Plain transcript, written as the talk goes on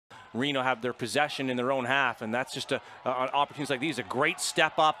Reno have their possession in their own half, and that's just opportunities like these, a great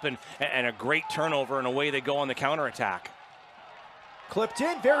step up and a great turnover, and away they go on the counterattack. Clipped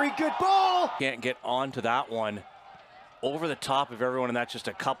in, very good ball. Can't get onto that one. Over the top of everyone, and that's just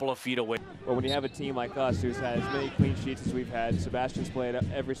a couple of feet away. Well, when you have a team like us who's had as many clean sheets as we've had, Sebastian's played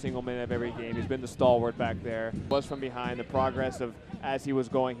every single minute of every game. He's been the stalwart back there. Was from behind. The progress of as he was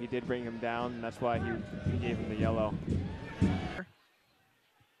going, he did bring him down, and that's why he gave him the yellow.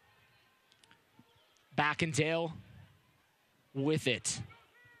 Baxendale with it.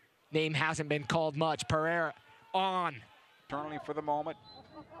 Name hasn't been called much. Pereira on. Eternally for the moment.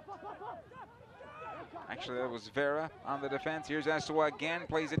 Actually, that was Vera on the defense. Here's Esua again,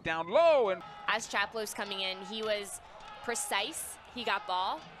 plays it down low. And as Chaplo's coming in, he was precise. He got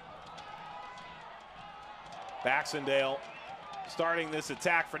ball. Baxendale starting this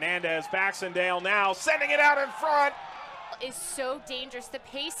attack. Fernandez, Baxendale now sending it out in front. Is so dangerous. The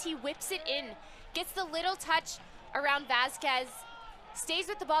pace, he whips it in, gets the little touch around Vasquez, stays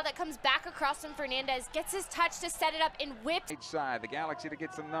with the ball that comes back across from Fernandez, gets his touch to set it up and whips. Right side, the Galaxy to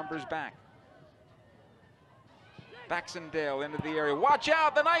get some numbers back. Baxendale into the area. Watch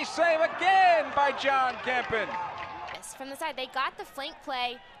out, the nice save again by John Kempen. From the side, they got the flank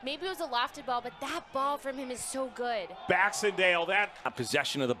play. Maybe it was a lofted ball, but that ball from him is so good. Baxendale, that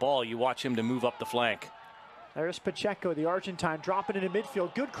possession of the ball, you watch him to move up the flank. There's Pacheco, the Argentine, dropping into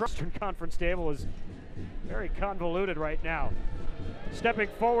midfield. Good cross. Eastern Conference table is very convoluted right now. Stepping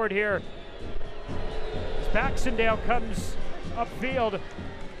forward here, as Baxendale comes upfield.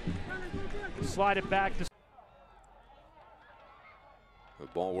 Slide it back to.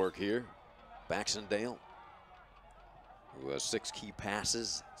 Good ball work here. Baxendale, who has 6 key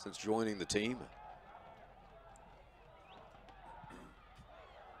passes since joining the team.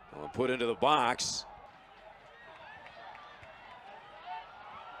 Put into the box.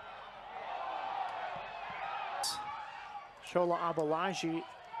 Shola Abalaji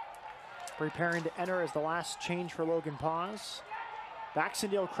preparing to enter as the last change for Logan Paz.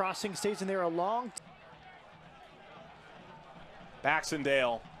 Baxendale crossing, stays in there a long.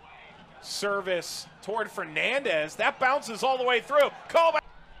 Baxendale, service toward Fernandez. That bounces all the way through. Call back.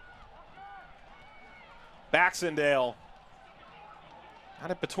 Baxendale.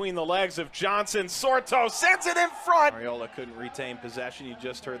 Got it between the legs of Johnson. Sorto sends it in front. Ariola couldn't retain possession. You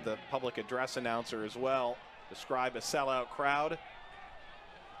just heard the public address announcer as well describe a sellout crowd.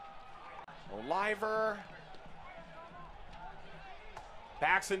 Oliver.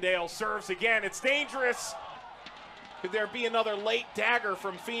 Baxendale serves again. It's dangerous. Could there be another late dagger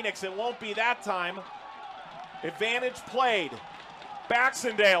from Phoenix? It won't be that time. Advantage played.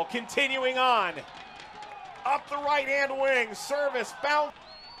 Baxendale continuing on. Up the right-hand wing. Service bounce.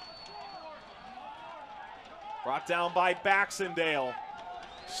 Brought down by Baxendale.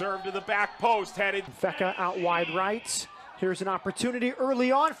 Serve to the back post. Headed. Feka out wide right. Here's an opportunity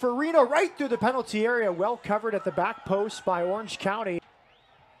early on for Reno right through the penalty area. Well covered at the back post by Orange County.